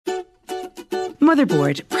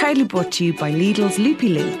Motherboard, proudly brought to you by Lidl's Loopy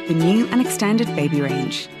Loo, the new and extended baby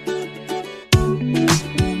range.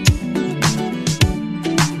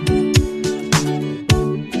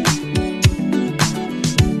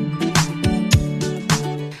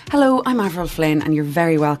 Hello, I'm Avril Flynn and you're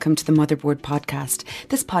very welcome to the Motherboard podcast.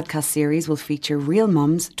 This podcast series will feature real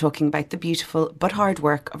mums talking about the beautiful but hard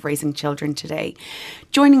work of raising children today.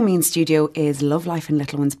 Joining me in studio is Love Life and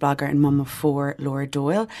Little Ones blogger and mum of 4, Laura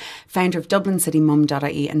Doyle, founder of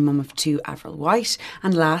DublinCityMum.ie and mum of 2, Avril White.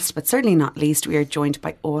 And last but certainly not least, we are joined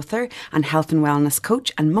by author and health and wellness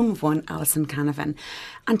coach and mum of 1, Alison Canavan.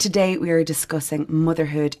 And today we are discussing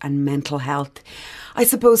motherhood and mental health. I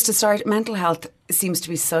suppose to start, mental health seems to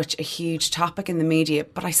be such a huge topic in the media,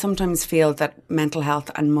 but I sometimes feel that mental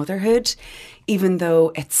health and motherhood, even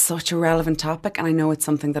though it's such a relevant topic, and I know it's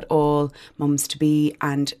something that all mums-to-be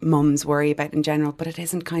and mums worry about in general, but it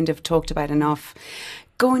isn't kind of talked about enough.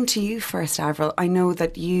 Going to you first, Avril, I know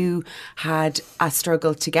that you had a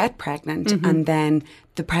struggle to get pregnant and then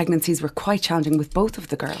the pregnancies were quite challenging with both of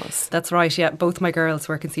the girls. That's right, yeah. Both my girls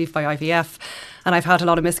were conceived by IVF and I've had a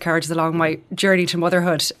lot of miscarriages along my journey to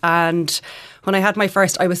motherhood. And when I had my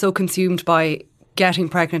first, I was so consumed by getting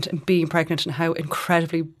pregnant and being pregnant and how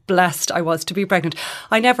incredibly blessed I was to be pregnant.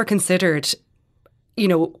 I never considered, you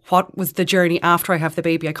know, what was the journey after I have the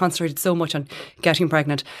baby. I concentrated so much on getting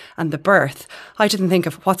pregnant and the birth. I didn't think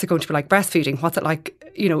of what's it going to be like breastfeeding. What's it like,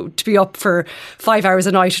 you know, to be up for 5 hours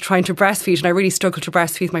a night trying to breastfeed. And I really struggled to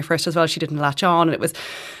breastfeed my first as well. She didn't latch on and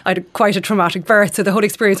I had quite a traumatic birth. So the whole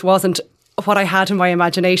experience wasn't what I had in my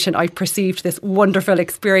imagination. I perceived this wonderful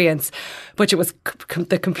experience, but it was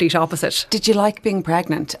the complete opposite. Did you like being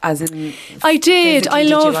pregnant? As in, I did. I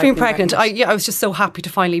loved being pregnant. I was just so happy to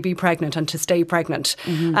finally be pregnant and to stay pregnant.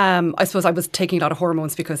 I suppose I was taking a lot of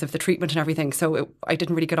hormones because of the treatment and everything. So I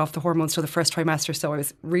didn't really get off the hormones till the first trimester. So I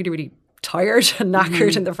was really, really tired and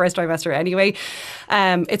knackered in the first trimester anyway.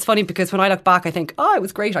 It's funny because when I look back I think, oh, it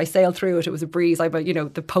was great, I sailed through it, it was a breeze, I'm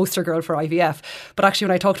the poster girl for IVF. But actually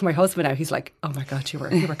when I talk to my husband now, he's like, oh my God, you were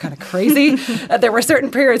kind of crazy. There were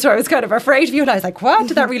certain periods where I was kind of afraid of you and I was like, what,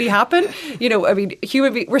 did that really happen?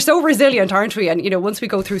 Human beings, we're so resilient, aren't we? And once we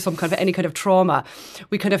go through any kind of trauma,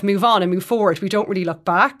 we kind of move on and move forward. We don't really look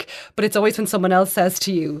back, but it's always when someone else says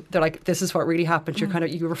to you, they're like, this is what really happened,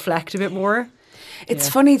 you reflect a bit more. It's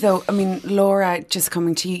funny though, Laura, just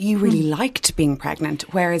coming to you, you really liked being pregnant,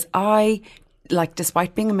 whereas I,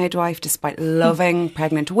 despite being a midwife, despite loving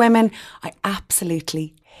pregnant women, I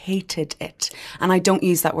absolutely hated it. And I don't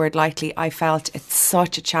use that word lightly. I felt it's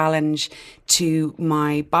such a challenge to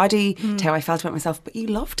my body, to how I felt about myself, but you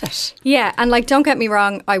loved it. Yeah, and don't get me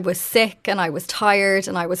wrong, I was sick and I was tired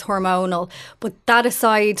and I was hormonal, but that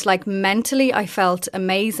aside, mentally, I felt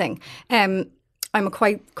amazing. I'm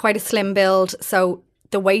quite a slim build, so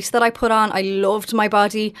the weight that I put on, I loved my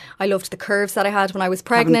body. I loved the curves that I had when I was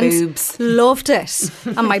pregnant. Having boobs. Loved it.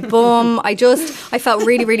 And my bum, I felt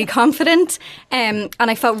really, really confident. And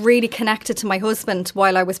I felt really connected to my husband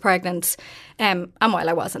while I was pregnant. And while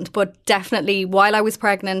I wasn't, but definitely while I was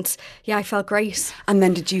pregnant, yeah, I felt great. And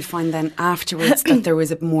then did you find then afterwards that there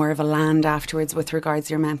was more of a land afterwards with regards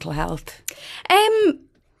to your mental health?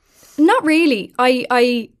 Not really.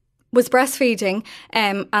 I was breastfeeding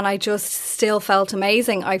and I just still felt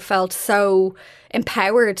amazing. I felt so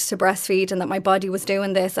empowered to breastfeed and that my body was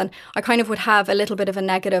doing this, and I kind of would have a little bit of a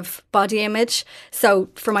negative body image, so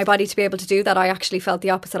for my body to be able to do that, I actually felt the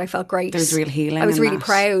opposite. I felt great. There's real healing. I was really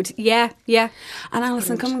proud. Yeah. And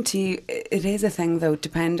Alison, coming to you, it is a thing though,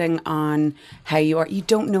 depending on how you are, you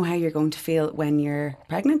don't know how you're going to feel when you're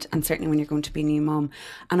pregnant and certainly when you're going to be a new mum.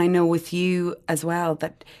 And I know with you as well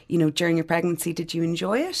that during your pregnancy, did you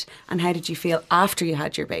enjoy it, and how did you feel after you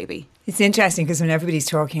had your baby? It's interesting because when everybody's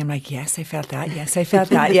talking, I'm like, yes, I felt that. Yes, I felt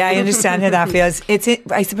that. Yeah, I understand how that feels.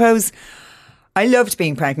 I suppose I loved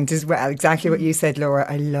being pregnant as well. Exactly what you said, Laura.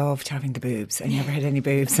 I loved having the boobs. I never had any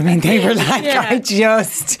boobs. They were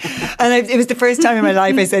it was the first time in my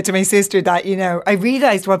life I said to my sister that, I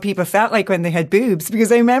realised what people felt like when they had boobs,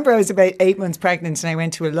 because I remember I was about 8 months pregnant and I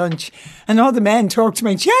went to a lunch and all the men talked to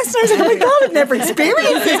my chest and I was like, oh my God, I've never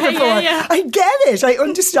experienced this before. Yeah. I get it. I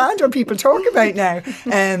understand what people talk about now.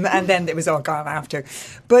 And then it was all gone after.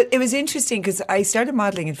 But it was interesting because I started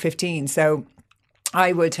modelling at 15, so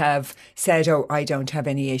I would have said, oh, I don't have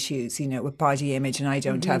any issues, with body image and I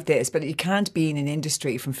don't have this. But you can't be in an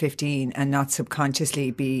industry from 15 and not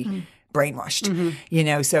subconsciously be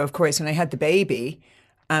brainwashed, So, of course, when I had the baby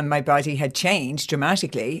and my body had changed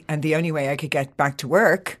dramatically and the only way I could get back to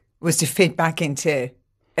work was to fit back into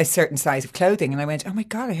a certain size of clothing, and I went, oh my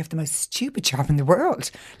God, I have the most stupid job in the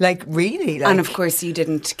world. Like, really? Like, and of course you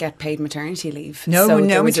didn't get paid maternity leave. No, so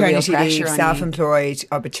no maternity leave, self-employed.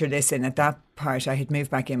 Oh, but listen, at that part I had moved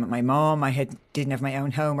back in with my mom. Didn't have my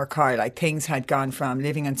own home or car. Like, things had gone from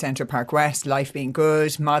living on Central Park West, life being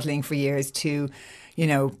good, modelling for years, to, you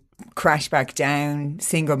know, crash back down,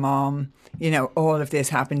 single mom. You know, all of this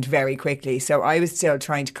happened very quickly. So I was still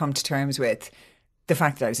trying to come to terms with the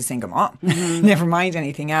fact that I was a single mom, never mind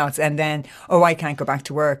anything else. And then, I can't go back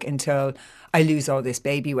to work until I lose all this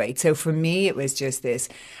baby weight. So for me, it was just this.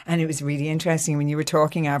 And it was really interesting when you were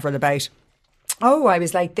talking, Avril, about, I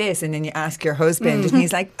was like this. And then you ask your husband and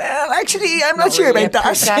he's like, well, actually, I'm not sure about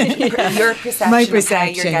that. Your perception My of how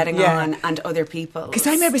you're getting on and other people. Because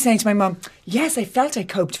I remember saying to my mum, yes, I felt I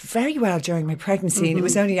coped very well during my pregnancy. And it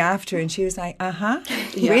was only after. And she was like,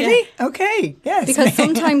 really? Okay, yes. Because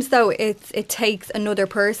sometimes, though, it takes another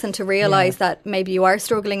person to realise that maybe you are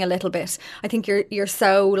struggling a little bit. I think you're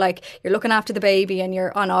so, like, you're looking after the baby and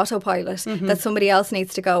you're on autopilot that somebody else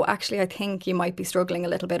needs to go, actually, I think you might be struggling a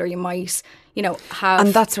little bit, or you might, you know, have...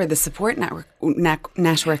 And that's where the support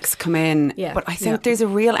networks come in. Yeah. But I think there's a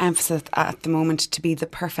real emphasis at the moment to be the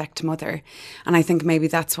perfect mother. And I think maybe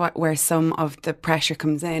that's where some of the pressure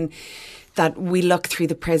comes in, that we look through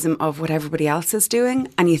the prism of what everybody else is doing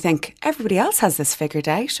and you think, everybody else has this figured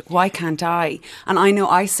out. Why can't I? And I know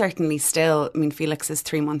I certainly still, I mean, Felix is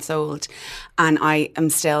 3 months old and I am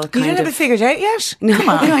still kind of... You don't have it figured out yet? No, come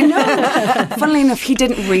on. I know. Funnily enough, he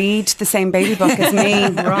didn't read the same baby book as me.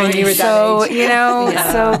 Right. You were that age. You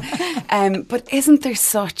know, but isn't there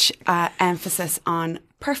such emphasis on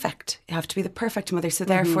perfect? You have to be the perfect mother. So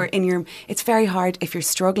therefore, it's very hard if you're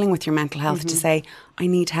struggling with your mental health to say, I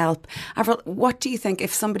need help. Avril, what do you think,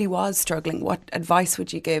 if somebody was struggling, what advice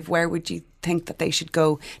would you give? Where would you think that they should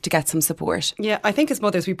go to get some support? Yeah, I think as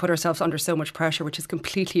mothers we put ourselves under so much pressure, which is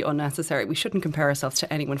completely unnecessary. We shouldn't compare ourselves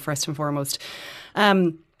to anyone, first and foremost.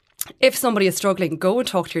 If somebody is struggling, go and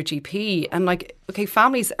talk to your GP. And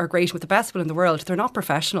families are great with the best will in the world. They're not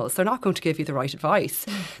professionals. They're not going to give you the right advice.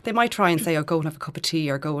 They might try and say, go and have a cup of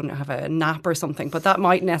tea or go and have a nap or something, but that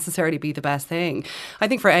might necessarily be the best thing. I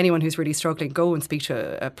think for anyone who's really struggling, go and speak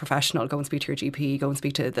to a professional, go and speak to your GP, go and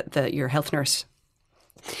speak to your health nurse.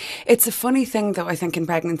 It's a funny thing, though, I think in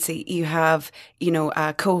pregnancy you have,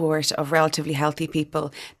 a cohort of relatively healthy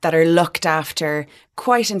people that are looked after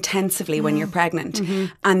quite intensively when you're pregnant.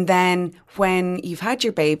 And then when you've had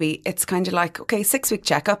your baby, it's kind of like, okay, 6-week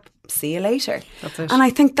checkup, see you later. That's it. And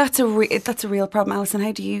I think that's a real problem. Alison,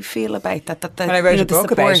 how do you feel about that? Well, I wrote a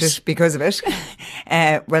book about it because of it.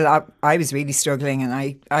 I was really struggling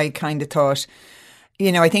and I kind of thought...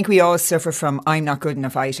 I think we all suffer from I'm not good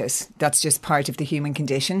enough-itis. That's just part of the human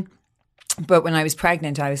condition. But when I was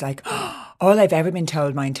pregnant, I was like, all I've ever been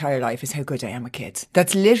told my entire life is how good I am with kids.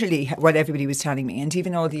 That's literally what everybody was telling me. And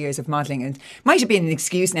even all the years of modelling, and might have been an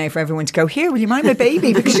excuse now for everyone to go, here, will you mind my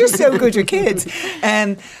baby? Because you're so good with kids.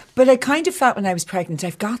 But I kind of felt when I was pregnant,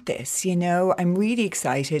 I've got this, I'm really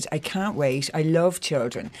excited. I can't wait. I love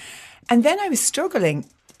children. And then I was struggling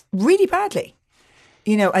really badly.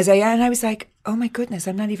 And I was like, oh my goodness,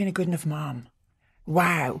 I'm not even a good enough mom.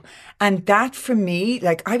 Wow. And that for me,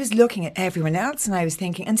 I was looking at everyone else and I was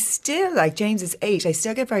thinking, and still, James is 8, I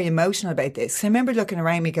still get very emotional about this. I remember looking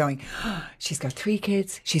around me going, she's got 3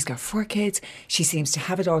 kids, she's got 4 kids, she seems to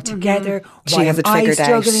have it all together. Why am I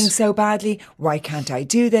struggling so badly? Why can't I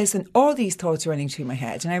do this? And all these thoughts running through my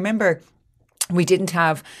head. And I remember we didn't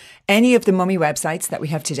have any of the mummy websites that we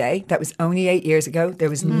have today. That was only 8 years ago. There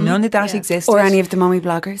was none of that existed. Or any of the mummy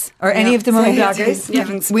bloggers. Any of the mummy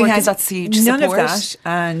bloggers. We had that's huge none support. Of that.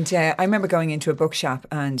 And I remember going into a bookshop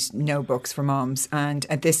and no books for mums. And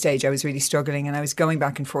at this stage I was really struggling and I was going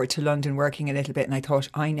back and forth to London working a little bit and I thought,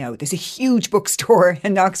 I know, there's a huge bookstore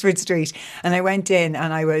in Oxford Street. And I went in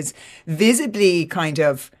and I was visibly kind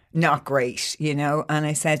of not great, and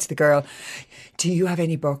I said to the girl, do you have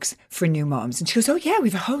any books for new moms? And she goes, oh yeah, we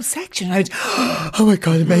have a whole section. And I went, oh my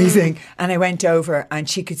God, amazing. And I went over and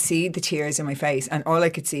she could see the tears in my face and all I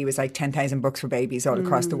could see was 10,000 books for babies all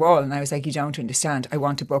across the wall. And I was like, you don't understand. I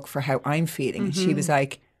want a book for how I'm feeling. And she was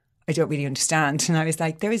like, I don't really understand. And I was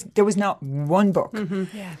like, there was not one book for moms.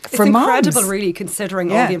 It's incredible, really,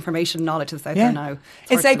 considering all the information knowledge that's out there now.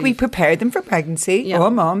 It's like we prepared them for pregnancy,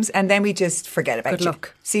 all mums, and then we just forget about Good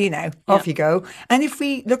luck. See you now, off you go. And if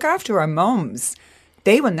we look after our mums,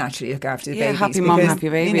 they will naturally look after the babies. Happy mum, happy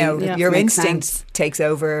baby. Your instinct takes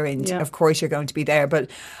over and of course you're going to be there. But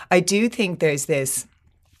I do think there's this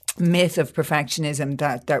myth of perfectionism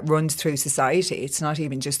that runs through society. It's not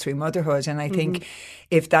even just through motherhood. And I think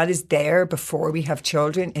if that is there before we have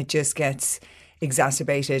children, it just gets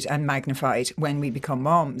exacerbated and magnified when we become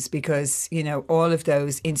moms, because, you know, all of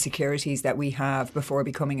those insecurities that we have before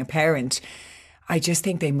becoming a parent, I just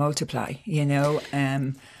think they multiply, you know.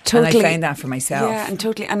 Totally. And I found that for myself. Yeah, and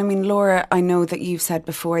totally. And I mean, Laura, I know that you've said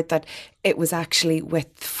before that it was actually with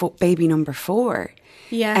baby number 4.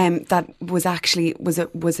 Yeah. That was actually was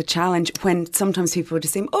a challenge, when sometimes people would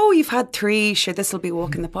assume, oh, you've had 3, sure, this will be a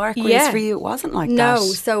walk in the park. Whereas for you, it wasn't like that.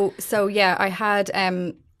 No, so yeah, I had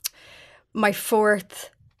my 4th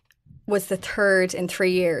was the 3rd in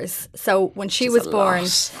 3 years. So when she was born,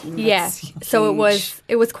 so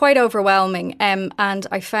it was quite overwhelming. And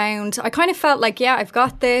I kind of felt like, I've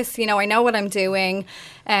got this, you know, I know what I'm doing.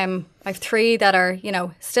 I have 3 that are, you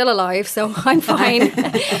know, still alive, so I'm fine.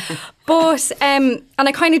 But, and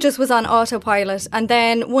I kind of just was on autopilot. And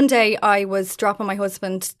then one day I was dropping my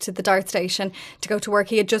husband to the Dart station to go to work.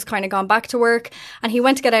 He had just kind of gone back to work, and he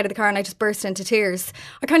went to get out of the car, and I just burst into tears.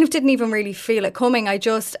 I kind of didn't even really feel it coming.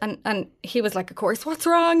 And he was like, of course, what's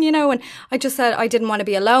wrong? You know, and I just said I didn't want to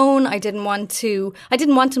be alone. I didn't want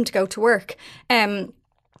him to go to work. And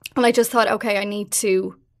I just thought, okay, I need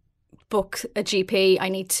to book a GP. I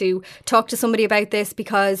need to talk to somebody about this,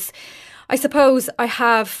 because I suppose I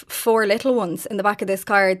have 4 little ones in the back of this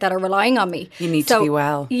car that are relying on me. You need to be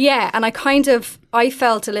well. Yeah, and I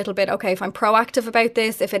felt a little bit, okay, if I'm proactive about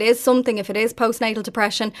this, if it is postnatal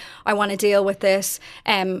depression, I want to deal with it.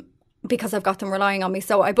 Because I've got them relying on me.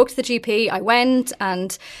 So I booked the GP, I went,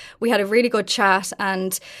 and we had a really good chat,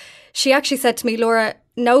 and she actually said to me, Laura,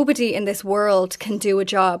 nobody in this world can do a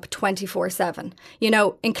job 24/7, you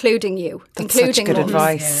know, including you. That's including such good mums.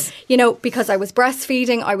 advice. You know, because I was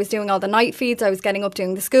breastfeeding, I was doing all the night feeds, I was getting up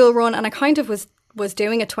doing the school run, and I kind of was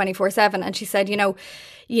doing it 24/7. And she said, you know,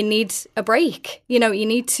 you need a break. You know, you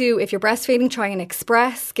need to, if you're breastfeeding, try and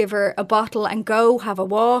express, give her a bottle and go have a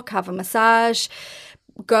walk, have a massage,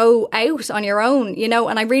 go out on your own, you know.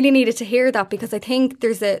 And I really needed to hear that, because I think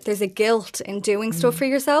there's a guilt in doing stuff for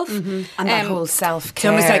yourself. Mm-hmm. And that whole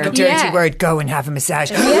self-care. It's almost like a dirty word, go and have a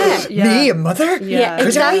massage. Me, a mother? Yeah,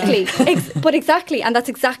 exactly. But exactly, and that's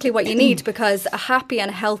exactly what you need, because a happy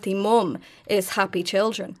and a healthy mum is happy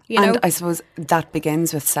children, you know? And I suppose that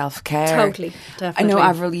begins with self-care. Totally, definitely. I know,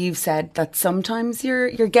 Avril, you've said that sometimes you're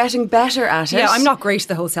getting better at it. Yeah, I'm not great at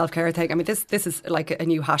the whole self-care thing. I mean, this is like a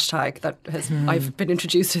new hashtag that I've been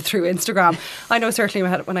introduced to through Instagram. I know certainly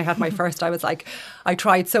when I had my first, I was like, I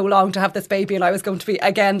tried so long to have this baby, and I was going to be,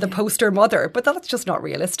 again, the poster mother. But that's just not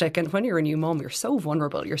realistic. And when you're a new mum, you're so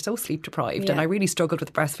vulnerable, you're so sleep deprived. And I really struggled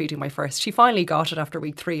with breastfeeding my first. She finally got it after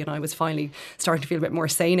week 3, and I was finally starting to feel a bit more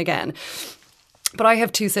sane again. But I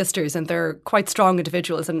have 2 sisters, and they're quite strong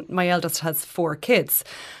individuals, and my eldest has 4 kids.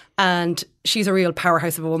 And she's a real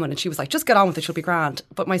powerhouse of a woman, and she was like, just get on with it, she'll be grand.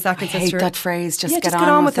 But my second sister... I hate that phrase, just get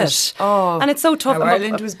on with it. Oh. And it's so tough. How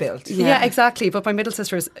Ireland was built. Yeah, exactly. But my middle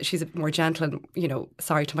sister, she's more gentle, and, you know,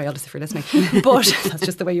 sorry to my eldest if you're listening, but that's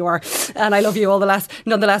just the way you are. And I love you all the less,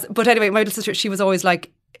 nonetheless. But anyway, my middle sister, she was always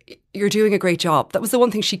like, you're doing a great job. That was the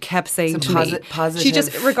one thing she kept saying to me. Positive she just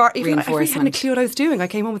even I really hadn't a reinforcement. clue what I was doing. I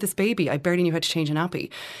came home with this baby. I barely knew how to change a nappy,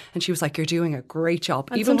 and she was like, "You're doing a great job."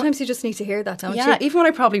 And even sometimes you just need to hear that, don't you? Yeah, even when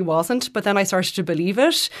I probably wasn't. But then I started to believe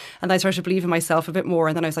it, and I started to believe in myself a bit more.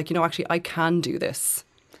 And then I was like, you know, actually, I can do this.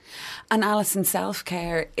 And Alison,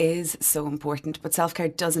 self-care is so important, but self-care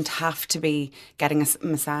doesn't have to be getting a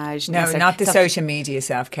massage. No, not the social media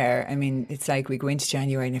self-care. I mean, it's like we go into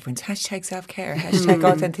January and everyone's hashtag self-care, hashtag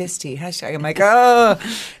authenticity, hashtag. I'm like, oh,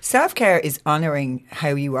 self-care is honouring how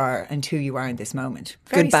you are and who you are in this moment.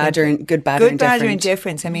 Good, bad, or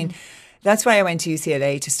indifference. I mean, that's why I went to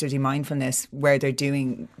UCLA to study mindfulness, where they're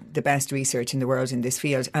doing the best research in the world in this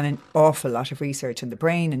field, and an awful lot of research on the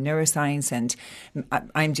brain and neuroscience. And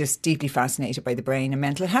I'm just deeply fascinated by the brain and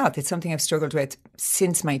mental health. It's something I've struggled with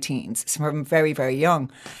since my teens, from very, very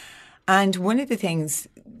young. And one of the things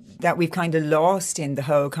that we've kind of lost in the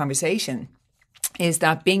whole conversation is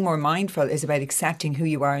that being more mindful is about accepting who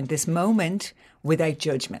you are in this moment without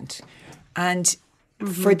judgment. And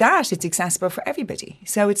for that, it's accessible for everybody.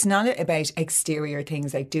 So it's not about exterior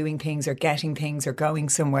things like doing things or getting things or going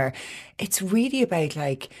somewhere. It's really about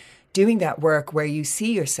like doing that work where you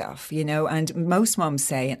see yourself, you know. And most mums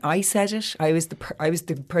say, and I said it, I was the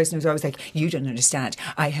person who was always like, you don't understand.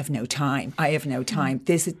 I have no time. I have no time.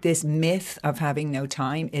 This myth of having no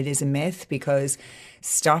time, it is a myth, because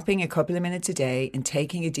stopping a couple of minutes a day and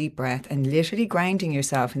taking a deep breath and literally grounding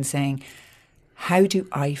yourself and saying, how do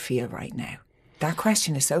I feel right now? That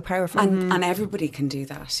question is so powerful. And everybody can do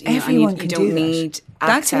that. Everyone can do that. You don't need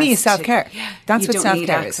access. That to me is self-care. That's what self-care is. You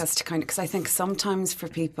don't need access to kind of, because I think sometimes for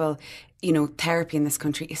people, you know, therapy in this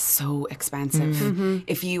country is so expensive.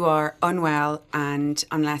 If you are unwell, and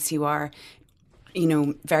unless you are you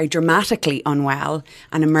know, very dramatically unwell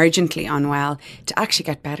and emergently unwell to actually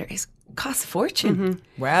get better costs a fortune.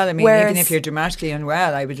 Well, I mean, even if you're dramatically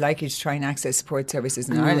unwell, I would like you to try and access support services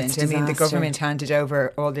in Ireland. I mean, the government handed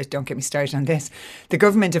over all this. Don't get me started on this. The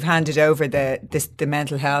government have handed over the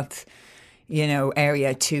mental health, you know,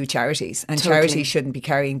 area to charities, and charities shouldn't be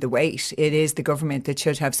carrying the weight. It is the government that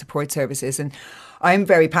should have support services. And I'm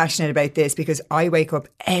very passionate about this because I wake up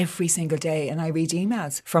every single day and I read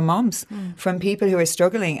emails from mums, from people who are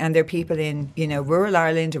struggling, and they're people in, you know, rural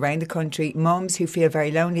Ireland, around the country, mums who feel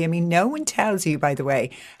very lonely. I mean, no one tells you, by the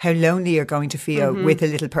way, how lonely you're going to feel with a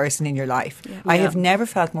little person in your life. Yeah. I have never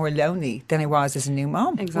felt more lonely than I was as a new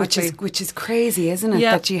mum. Exactly. Which is crazy, isn't it?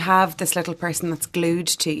 Yeah. That you have this little person that's glued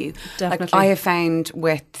to you. Definitely. Like I have found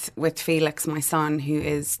with Felix, my son, who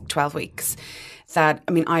is 12 weeks, that,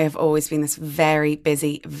 I mean, I have always been this very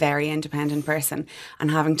busy, very independent person,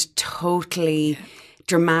 and having to totally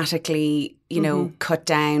dramatically, you know, cut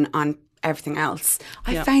down on everything else.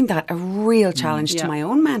 I found that a real challenge to my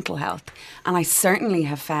own mental health. And I certainly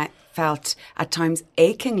have felt at times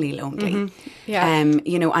achingly lonely.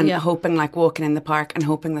 You know, and hoping, like walking in the park and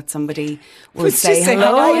hoping that somebody will say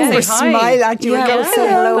hello or smile at you and say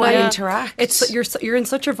hello and interact. You're in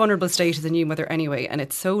such a vulnerable state as a new mother anyway, and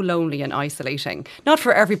it's so lonely and isolating. Not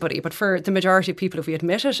for everybody, but for the majority of people, if we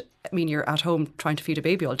admit it, I mean, you're at home trying to feed a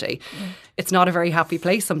baby all day. It's not a very happy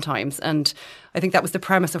place sometimes. And I think that was the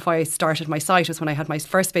premise of why I started my site. Was when I had my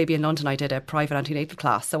first baby in London, I did a private antenatal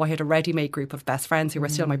class. So I had a ready-made group of best friends who are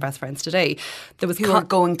still my best friends today. There was who are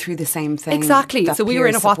going through the same thing. Exactly. So we were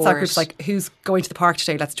in a WhatsApp group like, who's going to the park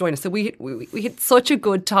today? Let's join us. So we had such a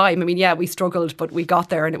good time. I mean, yeah, we struggled, but we got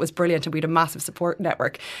there and it was brilliant, and we had a massive support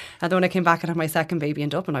network. And then when I came back and had my second baby in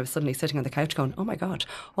Dublin, I was suddenly sitting on the couch going, oh my God,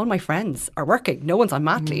 all my friends are working. No one's on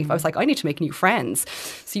mat leave. I was like, I need to make new friends.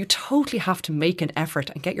 So you totally have to make an effort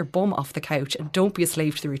and get your bum off the couch and don't be a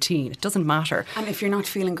slave to the routine. It doesn't matter. And if you're not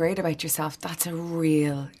feeling great about yourself, that's a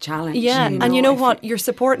real challenge. Yeah, and you know what? Your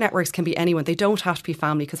support networks can be anyone. They don't have to be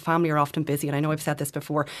family, because family are often busy. And I know I've said this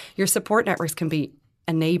before. Your support networks can be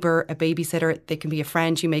a neighbour, a babysitter. They can be a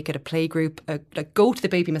friend you make at a play group. Like go to the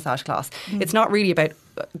baby massage class. It's not really about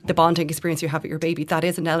the bonding experience you have with your baby. That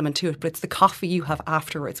is an element to it, but it's the coffee you have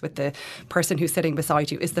afterwards with the person who's sitting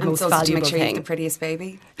beside you is the most valuable to make sure thing. You have the prettiest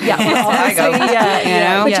baby. Yeah,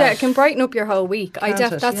 well, but it can brighten up your whole week.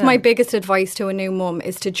 That's my biggest advice to a new mum,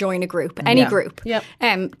 is to join a group, any group.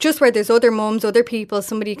 Just where there's other mums, other people,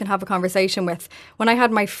 somebody you can have a conversation with. When I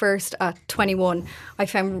had my first at 21, I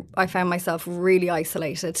found myself really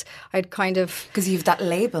isolated. I'd kind of, because you've that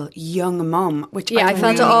label, young mum, which I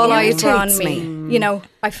felt really all eyes were on me. You know,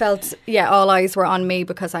 I felt all eyes were on me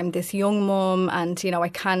because I'm this young mum, and you know I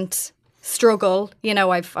can't struggle. You know,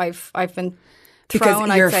 I've been thrown.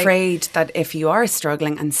 Because you're afraid that if you are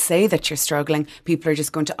struggling and say that you're struggling, people are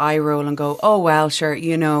just going to eye roll and go, oh well, sure,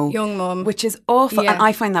 you know, young mum, which is awful. And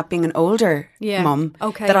I find that being an older mum,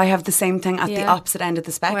 that I have the same thing at the opposite end of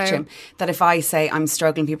the spectrum. Wow. That if I say I'm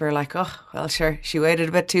struggling, people are like, oh well, sure, she waited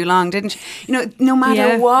a bit too long, didn't she? You know, no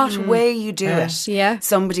matter what way you do it,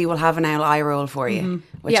 somebody will have an eye roll for you.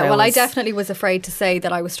 I definitely was afraid to say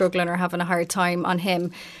that I was struggling or having a hard time on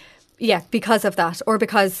him. Yeah, because of that, or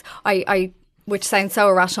because I which sounds so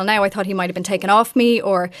irrational now, I thought he might have been taken off me,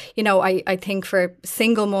 or, you know, I think for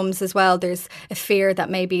single mums as well, there's a fear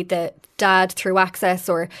that maybe the dad through access,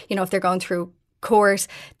 or, you know, if they're going through court,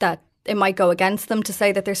 that it might go against them to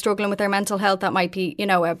say that they're struggling with their mental health. That might be, you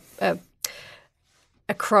know,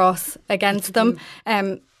 a cross against them.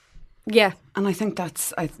 And I think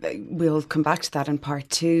we'll come back to that in part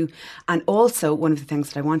 2. And also, one of the things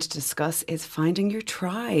that I want to discuss is finding your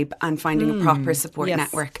tribe and finding a proper support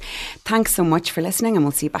network. Thanks so much for listening, and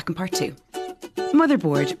we'll see you back in part 2.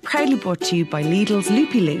 Motherboard, proudly brought to you by Lidl's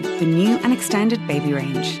Loopy Loo, the new and extended baby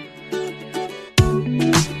range.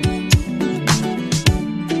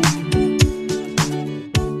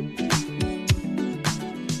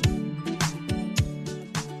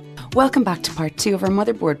 Welcome back to part 2 of our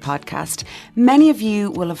Motherboard podcast. Many of you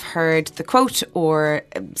will have heard the quote or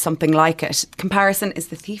something like it. Comparison is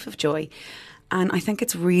the thief of joy. And I think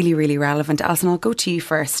it's really, really relevant. Alison, I'll go to you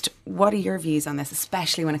first. What are your views on this,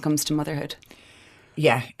 especially when it comes to motherhood?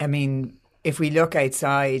 Yeah, I mean, if we look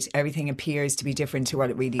outside, everything appears to be different to what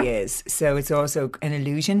it really is. So it's also an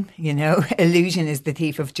illusion, you know. Illusion is the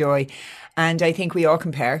thief of joy. And I think we all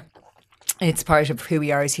compare. It's part of who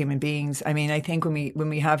we are as human beings. I mean, I think when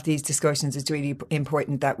we have these discussions, it's really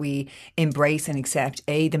important that we embrace and accept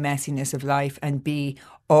A, the messiness of life, and B,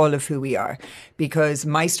 all of who we are. Because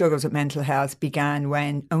my struggles with mental health began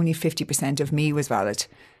when only 50% of me was valid.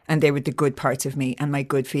 And they were the good parts of me and my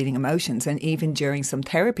good feeling emotions. And even during some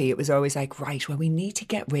therapy, it was always like, right, well, we need to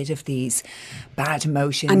get rid of these bad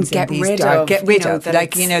emotions. And get these rid dark, of. Get rid of. That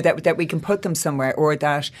like, that we can put them somewhere, or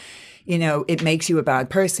that, it makes you a bad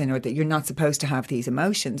person, or that you're not supposed to have these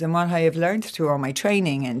emotions. And what I have learned through all my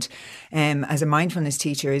training and as a mindfulness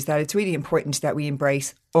teacher is that it's really important that we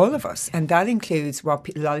embrace all of us. And that includes what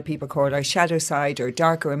a lot of people call our shadow side or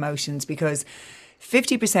darker emotions, because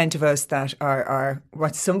 50% of us that are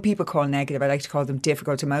what some people call negative, I like to call them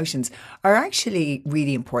difficult emotions, are actually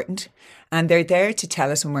really important. And they're there to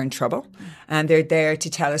tell us when we're in trouble. And they're there to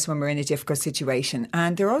tell us when we're in a difficult situation.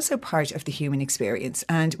 And they're also part of the human experience.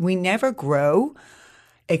 And we never grow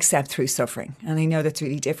except through suffering. And I know that's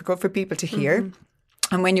really difficult for people to hear. Mm-hmm.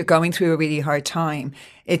 And when you're going through a really hard time,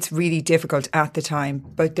 it's really difficult at the time.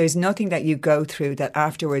 But there's nothing that you go through that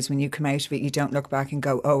afterwards, when you come out of it, you don't look back and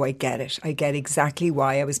go, oh, I get it. I get exactly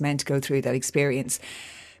why I was meant to go through that experience.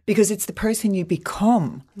 Because it's the person you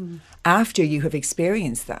become after you have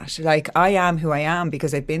experienced that. Like, I am who I am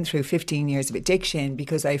because I've been through 15 years of addiction,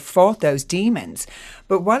 because I fought those demons.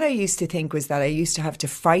 But what I used to think was that I used to have to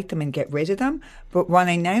fight them and get rid of them. But what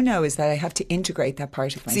I now know is that I have to integrate that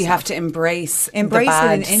part of myself. So you have to embrace the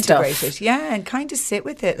bad it and integrate stuff. It. Yeah, and kind of sit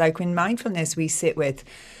with it. Like, in mindfulness, we sit with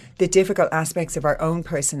the difficult aspects of our own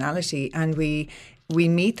personality, and we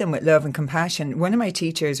meet them with love and compassion. One of my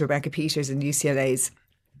teachers, Rebecca Peters in UCLA's,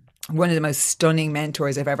 one of the most stunning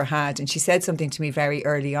mentors I've ever had. And she said something to me very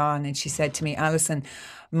early on. And she said to me, Alison,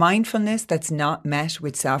 mindfulness that's not met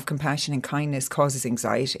with self-compassion and kindness causes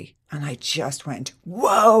anxiety. And I just went,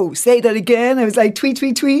 whoa, say that again. I was like, tweet,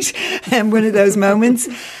 tweet, tweet. And one of those moments.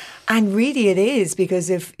 And really it is, because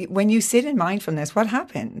when you sit in mindfulness, what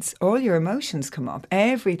happens? All your emotions come up,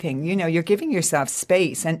 everything, you're giving yourself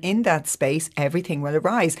space, and in that space, everything will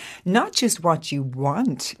arise. Not just what you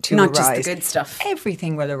want to arise. Not just the good stuff.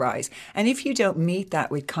 Everything will arise. And if you don't meet that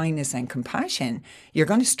with kindness and compassion, you're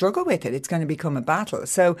going to struggle with it. It's going to become a battle.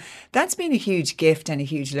 So that's been a huge gift and a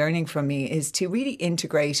huge learning from me, is to really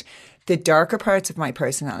integrate the darker parts of my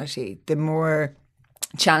personality, the more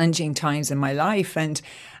challenging times in my life, and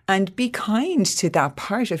be kind to that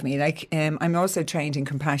part of me. Like, I'm also trained in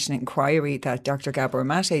compassionate inquiry that Dr. Gabor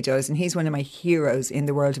Mate does, and he's one of my heroes in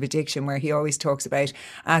the world of addiction, where he always talks about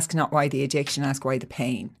ask not why the addiction, ask why the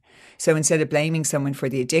pain. So instead of blaming someone for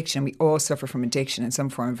the addiction, we all suffer from addiction in some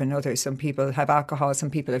form or another. Some people have alcohol, some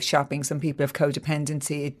people have shopping, some people have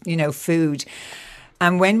codependency, food.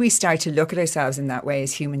 And when we start to look at ourselves in that way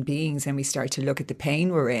as human beings, and we start to look at the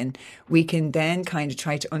pain we're in, we can then kind of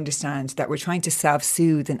try to understand that we're trying to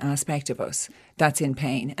self-soothe an aspect of us that's in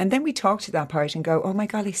pain. And then we talk to that part and go, oh my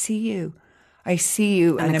God, I see you. I see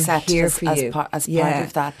you, and I'm here for you. As part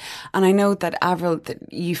of that. And I know that, Avril,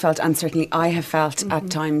 that you felt, and certainly I have felt at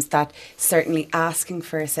times, that certainly asking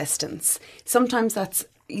for assistance, sometimes that's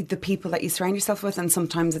the people that you surround yourself with, and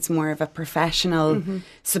sometimes it's more of a professional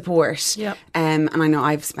support. Yep. And I know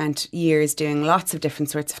I've spent years doing lots of different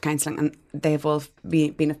sorts of counselling, and they've all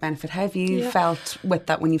been of benefit. How have you felt with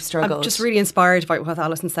that when you've struggled? I'm just really inspired by what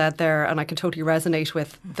Alison said there, and I can totally resonate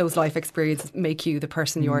with those life experiences make you the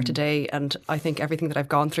person you are today. And I think everything that I've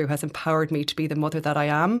gone through has empowered me to be the mother that I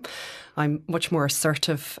am. I'm much more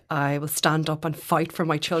assertive. I will stand up and fight for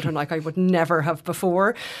my children like I would never have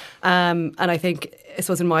before. And I think, I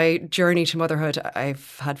suppose, in my journey to motherhood,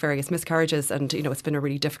 I've had various miscarriages, and it's been a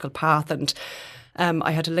really difficult path. And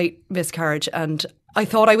I had a late miscarriage, and I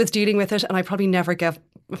thought I was dealing with it, and I probably never gave.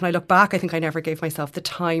 When I look back, I think I never gave myself the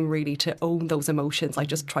time really to own those emotions. I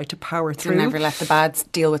just tried to power through. Never let the bads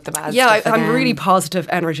deal with the bad. Yeah, stuff I'm a really positive,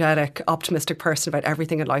 energetic, optimistic person about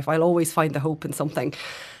everything in life. I'll always find the hope in something.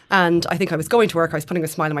 And I think I was going to work, I was putting a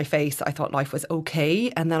smile on my face. I thought life was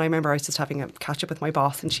okay. And then I remember I was just having a catch up with my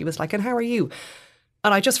boss, and she was like, and how are you?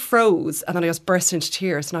 And I just froze, and then I just burst into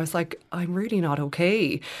tears, and I was like, I'm really not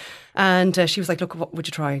okay. And she was like, look, what, would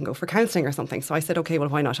you try and go for counselling or something? So I said, okay, well,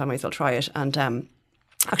 why not? I might as well try it. And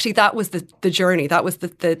actually, that was the journey. That was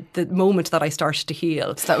the moment that I started to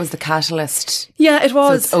heal. So that was the catalyst. Yeah, it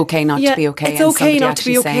was. So it's okay not to be okay. It's okay not to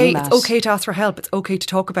be okay. It's okay to ask for help. It's okay to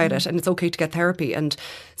talk about it, and it's okay to get therapy. And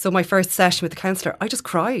so my first session with the counsellor, I just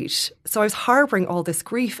cried. So I was harbouring all this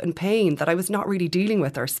grief and pain that I was not really dealing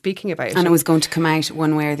with or speaking about. And it was going to come out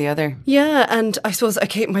one way or the other. Yeah, and I suppose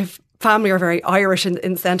my family are very Irish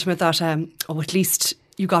in sentiment that, at least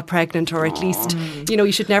you got pregnant, or at least,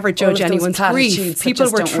 you should never judge anyone's grief. People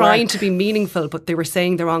were trying to be meaningful, but they were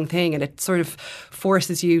saying the wrong thing, and it sort of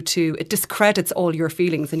forces you to, it discredits all your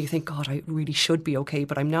feelings, and you think, God, I really should be okay,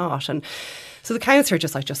 but I'm not. And so the counsellor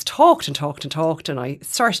just talked and talked and talked, and I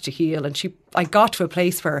started to heal, and she I got to a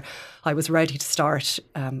place where I was ready to start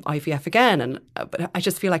IVF again, but I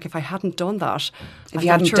just feel like if I hadn't done that, if you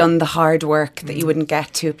hadn't done the hard work, that you wouldn't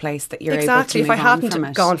get to a place that you're able to move on from it. If I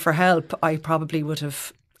hadn't gone for help, I probably would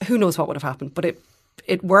have. Who knows what would have happened? But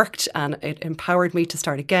it worked, and it empowered me to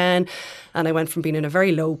start again. And I went from being in a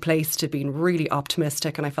very low place to being really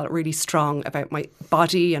optimistic, and I felt really strong about my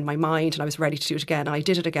body and my mind, and I was ready to do it again. And I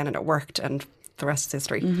did it again, and it worked, and the rest is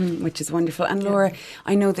history. Which is wonderful. And Laura,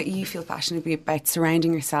 I know that you feel passionately about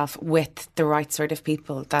surrounding yourself with the right sort of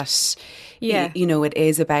people that, you know, it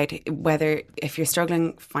is about whether if you're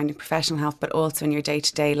struggling finding professional help, but also in your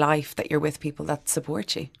day-to-day life that you're with people that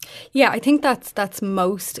support you. Yeah, I think that's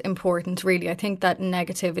most important, really. I think that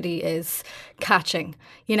negativity is catching,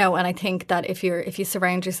 you know, and I think that if you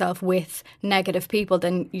surround yourself with negative people,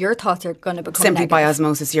 then your thoughts are going to become simply negative. By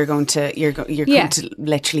osmosis. You're going to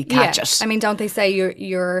literally catch it. I mean, don't they say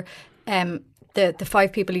you're the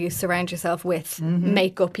 5 people you surround yourself with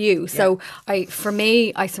make up you. So I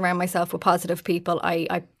surround myself with positive people.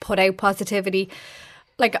 I put out positivity,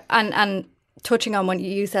 like and touching on what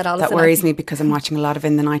you said, Alison. That worries me because I'm watching a lot of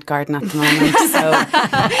In the Night Garden at the moment.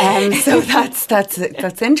 So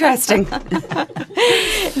that's interesting.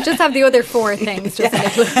 Just have the other 4 things, just a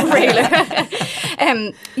little realer.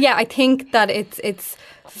 I think that it's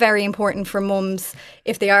very important for mums,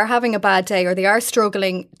 if they are having a bad day or they are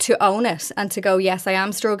struggling, to own it and to go, yes, I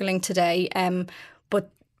am struggling today, but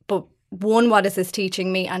 1, what is this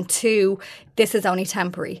teaching me, and 2, this is only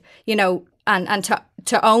temporary, you know, and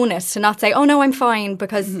to own it, to not say, oh no, I'm fine,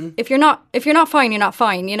 because if you're not fine, you're not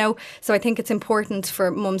fine, you know. So I think it's important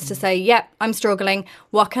for mums to say, yeah, I'm struggling,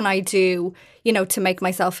 what can I do, you know, to make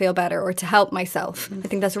myself feel better or to help myself. I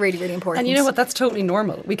think that's really, really important. And you know what, that's totally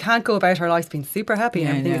normal. We can't go about our lives being super happy and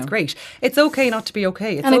everything is great. It's okay not to be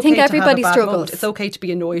okay. It's and okay I think to everybody have a bad struggles. moment. It's okay to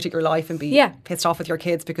be annoyed at your life and be pissed off with your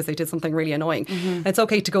kids because they did something really annoying. It's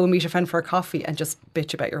okay to go and meet a friend for a coffee and just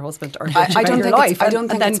bitch about your husband or bitch about your life. I don't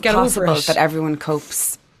think then it's get possible over it. that everyone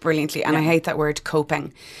copes brilliantly, and I hate that word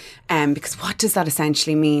coping, because what does that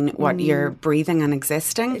essentially mean? What, you're breathing and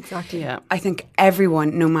existing? Exactly. Yeah. I think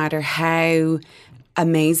everyone, no matter how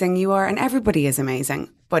amazing you are, and everybody is amazing,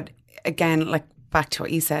 but again, like back to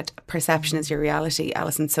what you said, perception is your reality,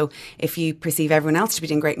 Alison. So if you perceive everyone else to be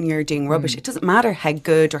doing great and you're doing rubbish, it doesn't matter how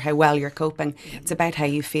good or how well you're coping. It's about how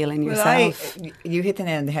you feel in yourself. You hit the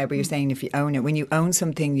nail on the head where you're saying if you own it, when you own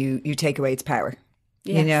something, you take away its power.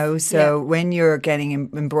 Yes. You know, so when you're getting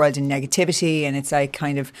embroiled in negativity and it's like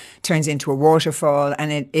kind of turns into a waterfall,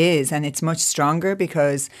 and it is, and it's much stronger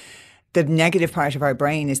because the negative part of our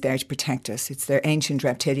brain is there to protect us. It's the ancient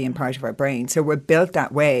reptilian part of our brain. So we're built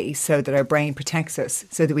that way so that our brain protects us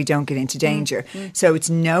so that we don't get into danger. So it's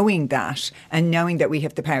knowing that and knowing that we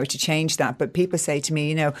have the power to change that. But people say to me,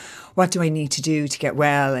 you know, what do I need to do to get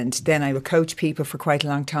well? And then I will coach people for quite a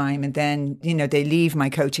long time. And then, you know, they leave my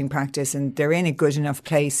coaching practice and they're in a good enough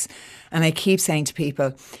place. And I keep saying to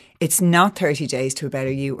people, it's not 30 days to a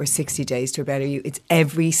better you or 60 days to a better you. It's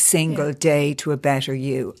every single day to a better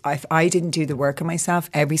you. If I didn't do the work on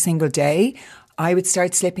myself every single day, I would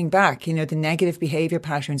start slipping back. You know, the negative behaviour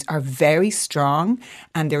patterns are very strong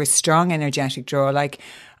and they're a strong energetic draw. Like,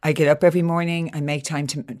 I get up every morning, I make time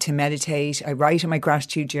to meditate, I write in my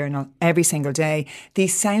gratitude journal every single day.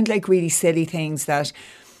 These sound like really silly things that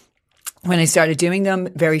when I started doing them,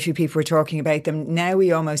 very few people were talking about them. Now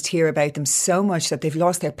we almost hear about them so much that they've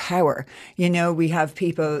lost their power. You know, we have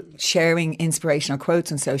people sharing inspirational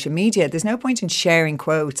quotes on social media. There's no point in sharing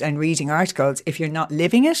quotes and reading articles if you're not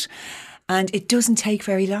living it. And it doesn't take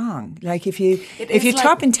very long. Like if you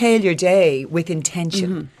top and tail your day with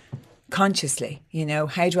intention, consciously, you know,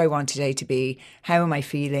 how do I want today to be? How am I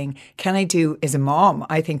feeling? Can I do, as a mom,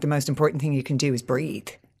 I think the most important thing you can do is breathe.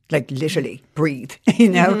 Like literally breathe, you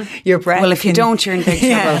know, your breath. Well, if you don't, you're in big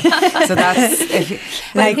trouble. So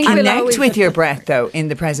that's like connect with your breath though in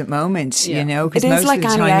the present moment, you know. It is like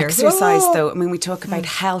any exercise though. I mean, we talk about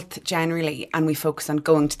health generally and we focus on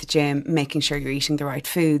going to the gym, making sure you're eating the right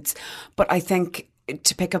foods. But I think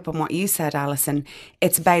to pick up on what you said, Alison,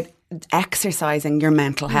 it's about exercising your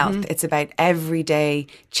mental health. It's about every day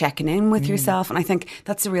checking in with yourself, and I think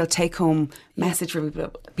that's a real take-home message for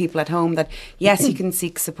people at home, that yes, you can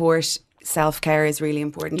seek support, self-care is really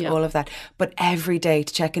important, all of that, but every day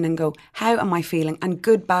to check in and go, how am I feeling? And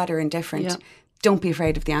good, bad or indifferent, don't be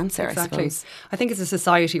afraid of the answer. Exactly. I suppose. I think as a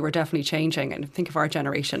society we're definitely changing, and think of our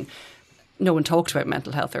generation, no one talked about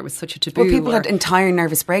mental health. There was such a taboo. Well, people had entire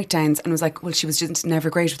nervous breakdowns and was like, well, she was just never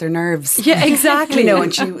great with her nerves. Yeah, exactly. You know,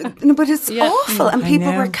 and but it's awful. And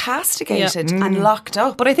people were castigated and locked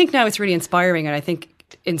up. But I think now it's really inspiring, and I think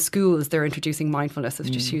in schools they're introducing mindfulness as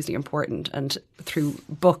just hugely important, and through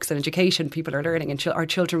books and education people are learning, and our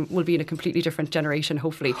children will be in a completely different generation,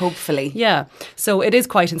 hopefully. Yeah, so it is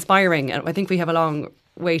quite inspiring, and I think we have a long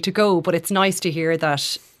way to go, but it's nice to hear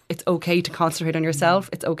that it's okay to concentrate on yourself.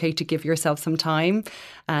 It's okay to give yourself some time,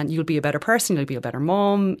 and you'll be a better person. You'll be a better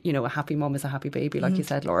mom. You know, a happy mom is a happy baby, like you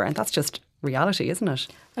said, Laura. And that's just reality, isn't it?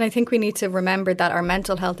 And I think we need to remember that our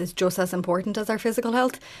mental health is just as important as our physical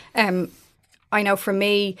health. I know for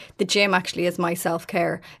me, the gym actually is my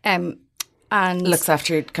self-care. And looks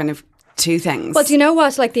after kind of two things. Well, do you know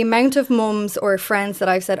what? Like the amount of mums or friends that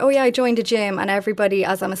I've said, oh yeah, I joined a gym, and everybody,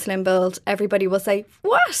 as I'm a slim build, everybody will say,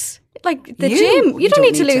 what? Like the gym, you don't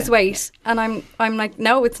need to lose weight. And I'm like,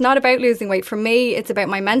 no, it's not about losing weight. For me, it's about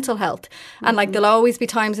my mental health. And like there'll always be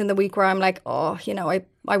times in the week where I'm like, oh, you know,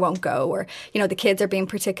 I won't go, or, you know, the kids are being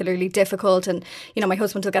particularly difficult, and, you know, my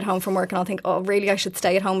husband will get home from work and I'll think, oh, really, I should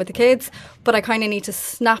stay at home with the kids. But I kind of need to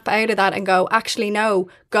snap out of that and go, actually, no,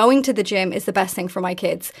 going to the gym is the best thing for my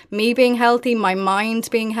kids. Me being healthy, my mind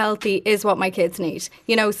being healthy is what my kids need,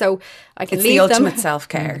 you know, so I can leave them. It's the ultimate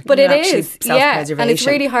self-care. But it is, yeah. And it's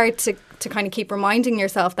really hard to kind of keep reminding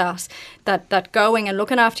yourself that going and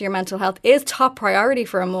looking after your mental health is top priority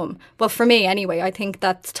for a mum. Well, for me anyway, I think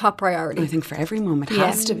that's top priority. I think for every mum it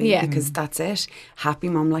has to be, because that's it. Happy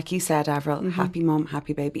mum, like you said, Avril, happy mum,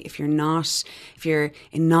 happy baby. If you're not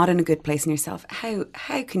in a good place in yourself,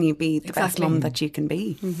 how can you be the best mum that you can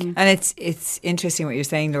be? And it's interesting what you're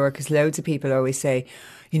saying, Laura, because loads of people always say,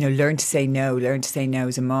 you know, learn to say no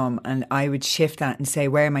as a mum. And I would shift that and say,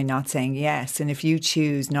 where am I not saying yes? And if you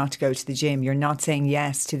choose not to go to the gym, you're not saying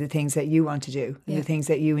yes to the things that you want to do and the things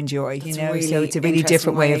that you enjoy, you know. Really, so it's a really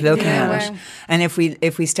different way of looking at it. And if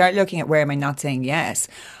we start looking at where am I not saying yes,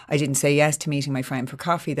 I didn't say yes to meeting my friend for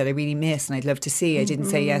coffee that I really miss and I'd love to see. I didn't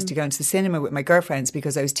say yes to going to the cinema with my girlfriends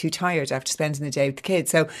because I was too tired after spending the day with the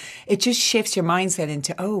kids. So it just shifts your mindset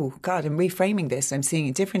into, oh God, I'm reframing this. I'm seeing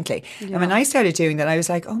it differently. Yeah. And when I started doing that, I was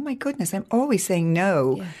like, oh my goodness, I'm always saying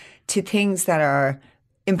no to things that are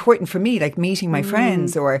important for me, like meeting my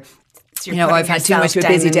friends, or you know, I've had too much of a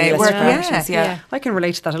busy day at work. Yeah. I can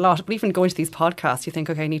relate to that a lot. But even going to these podcasts, you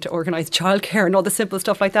think, okay, I need to organise childcare and all the simple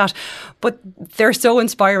stuff like that. But they're so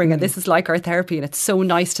inspiring, and this is like our therapy, and it's so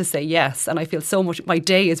nice to say yes. And I feel so much, my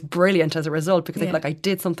day is brilliant as a result, because I feel like I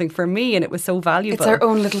did something for me and it was so valuable. It's our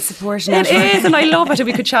own little support network. It is, and I love it, and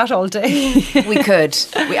we could chat all day.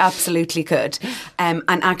 We absolutely could. And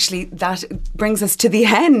actually that brings us to the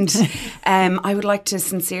end. I would like to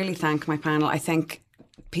sincerely thank my panel. I think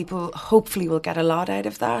people hopefully will get a lot out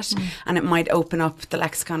of that, and it might open up the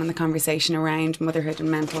lexicon and the conversation around motherhood and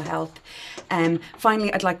mental health.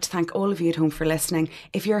 Finally, I'd like to thank all of you at home for listening.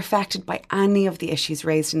 If you're affected by any of the issues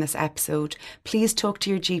raised in this episode, please talk to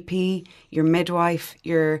your GP, your midwife,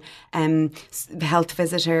 your health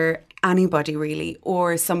visitor, anybody really,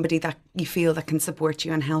 or somebody that you feel that can support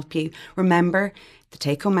you and help you. Remember, the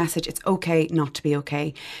take-home message, it's okay not to be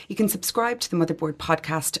okay. You can subscribe to the Motherboard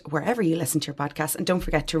podcast wherever you listen to your podcast, and don't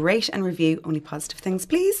forget to rate and review, only positive things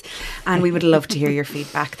please, and we would love to hear your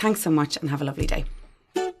feedback. Thanks so much and have a lovely day.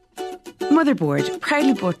 Motherboard,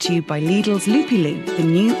 proudly brought to you by Lidl's Loopy Loo, the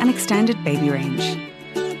new and extended baby range.